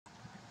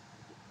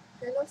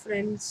Hello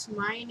friends,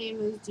 my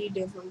name is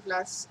Jeet from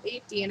class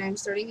 8 and I'm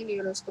studying in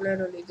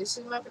Euroscholar only. This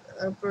is my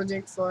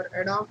project for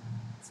Adobe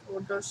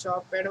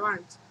Photoshop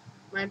Advanced.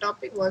 My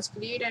topic was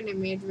create an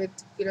image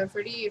with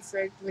graffiti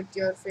effect with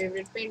your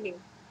favorite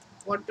painting.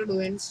 What to do?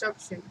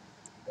 Instruction.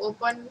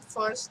 Open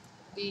first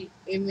the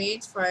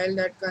image file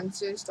that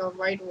consists of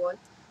white wall.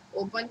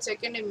 Open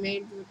second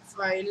image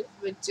file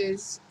which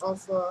is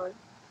of a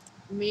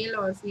male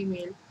or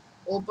female.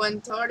 Open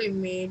third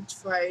image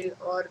file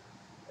or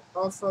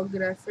of a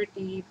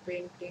graffiti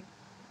painting.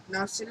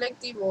 Now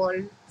select the wall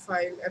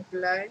file,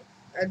 apply,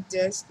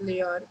 adjust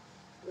layer,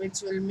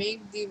 which will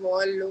make the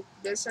wall look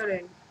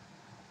descendant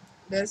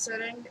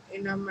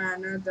in a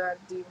manner that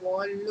the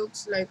wall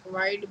looks like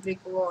white brick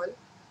wall.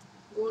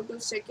 Go to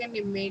second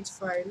image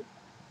file,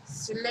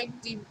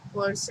 select the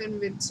person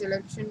with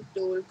selection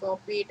tool,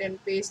 copy it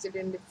and paste it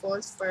in the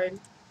first file.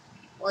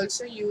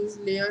 Also use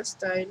layer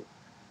style,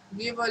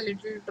 give a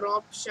little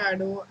drop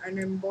shadow and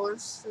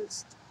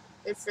embossed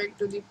effect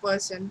to the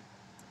person.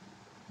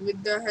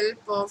 With the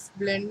help of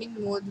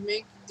blending mode,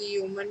 make the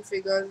human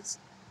figures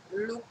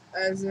look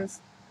as if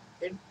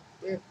it,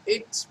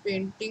 it's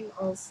painted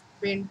off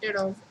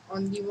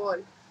on the wall.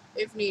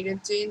 If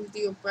needed, change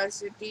the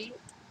opacity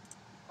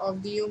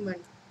of the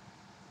human.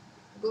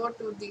 Go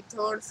to the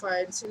third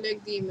file,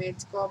 select the image,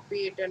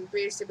 copy it and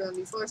paste it on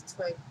the first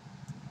file.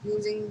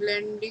 Using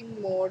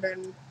blending mode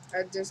and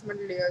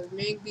adjustment layers,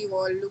 make the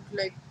wall look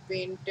like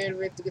painted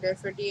with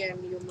graffiti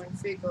and human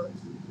figures.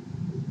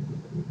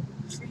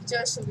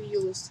 Features to be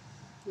used: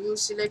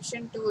 use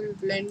selection tool,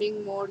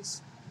 blending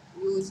modes,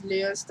 use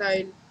layer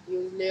style,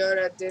 use layer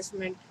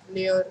adjustment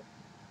layer,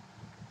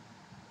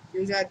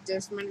 use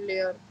adjustment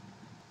layer.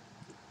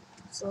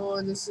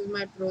 So this is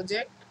my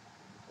project,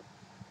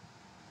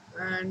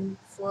 and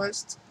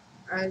first,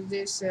 as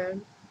they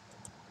said,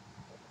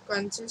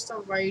 consists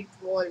of white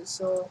wall.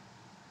 So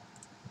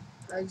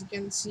as you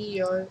can see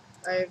here,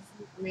 I've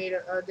made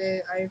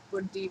I've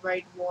put the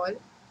white wall,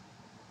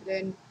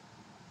 then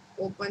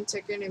open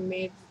second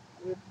image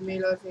with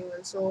male or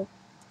female. So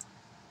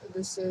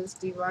this is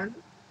the one.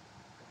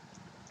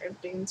 I've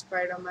taken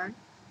Spider-Man.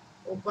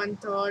 Open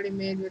third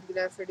image with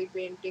graffiti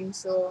painting.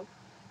 So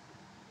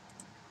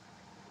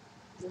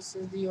this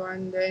is the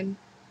one. Then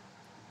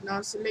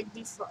now select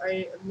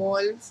the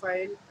wall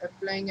file,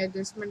 applying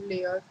adjustment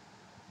layer.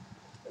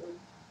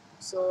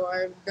 So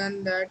I've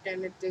done that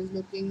and it is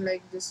looking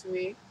like this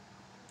way.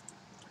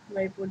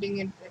 By putting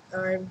it,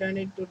 I've done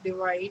it to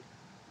divide,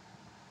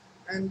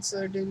 and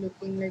so it is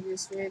looking like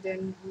this way.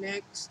 Then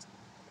next,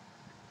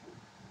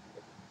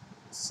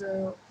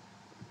 so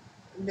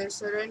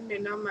descend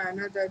in a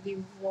manner that the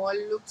wall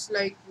looks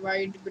like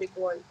white brick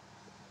wall.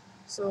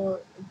 So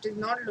it is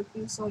not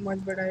looking so much,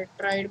 but I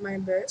tried my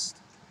best.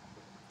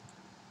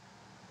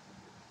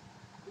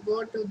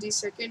 Go to the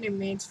second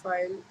image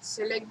file,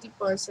 select the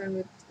person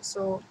with,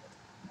 so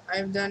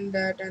I've done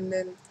that, and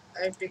then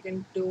I've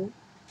taken two,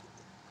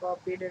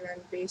 copied it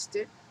and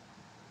pasted.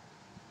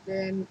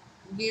 Then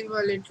give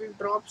a little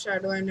drop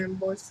shadow and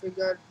emboss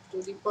figure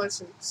to the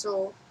person.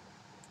 So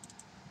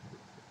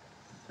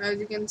as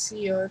you can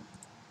see here,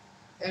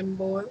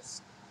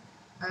 emboss,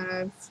 and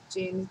I've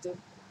changed it,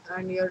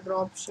 and your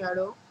drop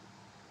shadow,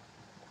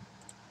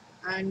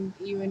 and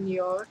even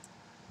your,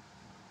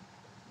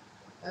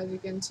 as you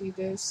can see,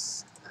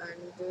 this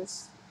and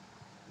this.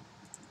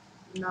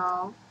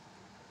 Now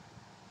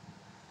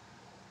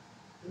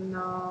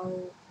now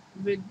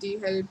with the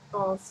help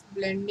of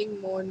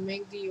blending mode,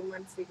 make the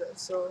human figure.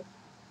 So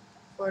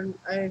for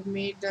I have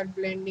made that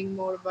blending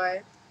mode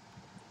by,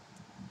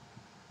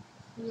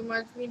 you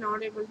might be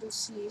not able to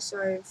see,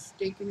 so I've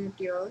taken it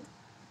here.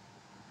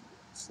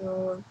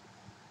 So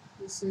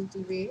this is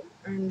the way,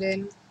 and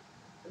then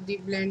the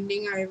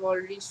blending I've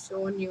already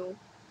shown you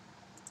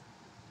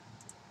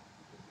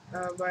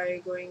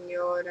by going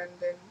here, and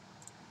then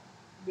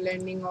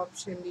blending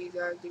option, these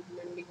are the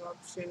blending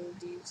option,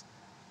 these.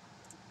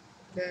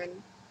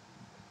 Then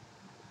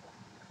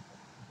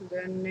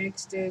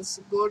next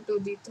is go to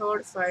the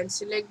third file,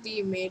 select the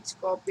image,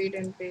 copy it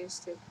and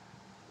paste it.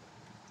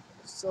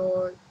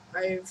 So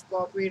I've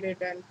copied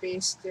it and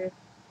pasted.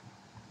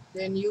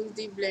 Then use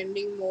the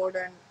blending mode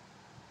and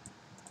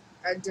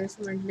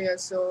adjustment layer.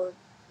 So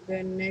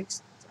then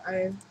next,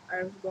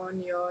 I've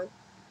gone here,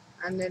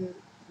 and then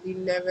the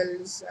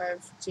levels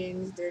I've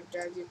changed it,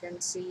 as you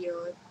can see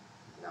here.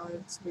 Now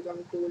it's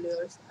become two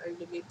layers. I'll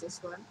delete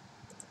this one.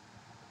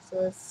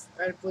 So if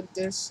I put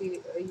this,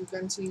 you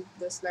can see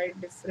the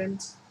slight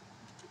difference.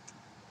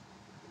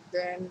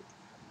 Then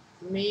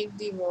make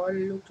the wall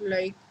look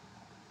like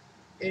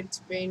it's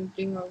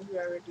painting of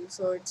gravity,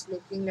 so it's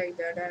looking like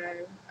that, and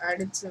I've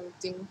added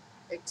something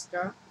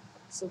extra.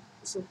 So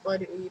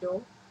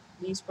superhero,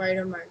 the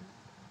Spider-Man.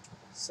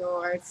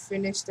 So I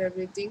finished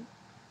everything.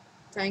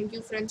 Thank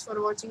you friends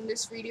for watching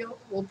this video.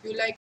 Hope you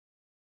like